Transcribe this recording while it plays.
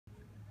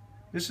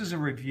This is a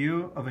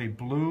review of a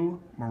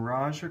blue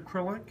mirage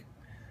acrylic.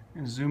 I'm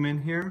going to zoom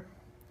in here.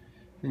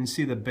 You can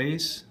see the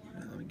base.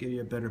 Let me give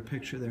you a better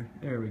picture there.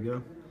 There we go.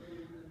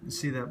 You can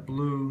see that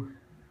blue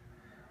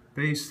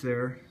base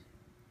there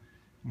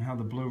and how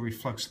the blue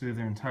reflects through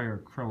the entire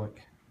acrylic.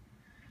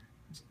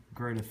 It's a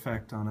great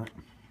effect on it.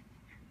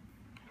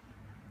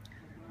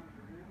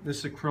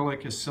 This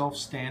acrylic is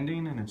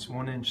self-standing and it's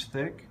 1 inch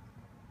thick.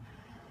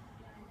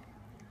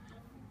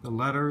 The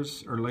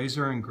letters are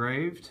laser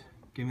engraved,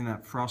 giving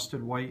that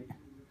frosted white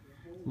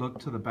look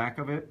to the back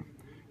of it.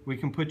 We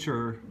can put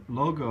your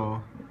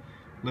logo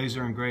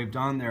laser engraved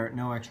on there at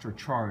no extra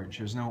charge.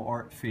 There's no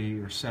art fee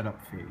or setup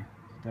fee.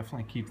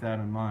 Definitely keep that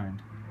in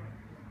mind.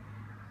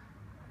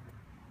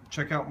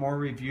 Check out more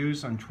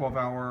reviews on 12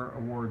 Hour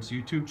Awards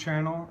YouTube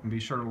channel and be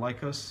sure to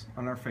like us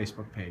on our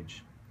Facebook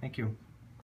page. Thank you.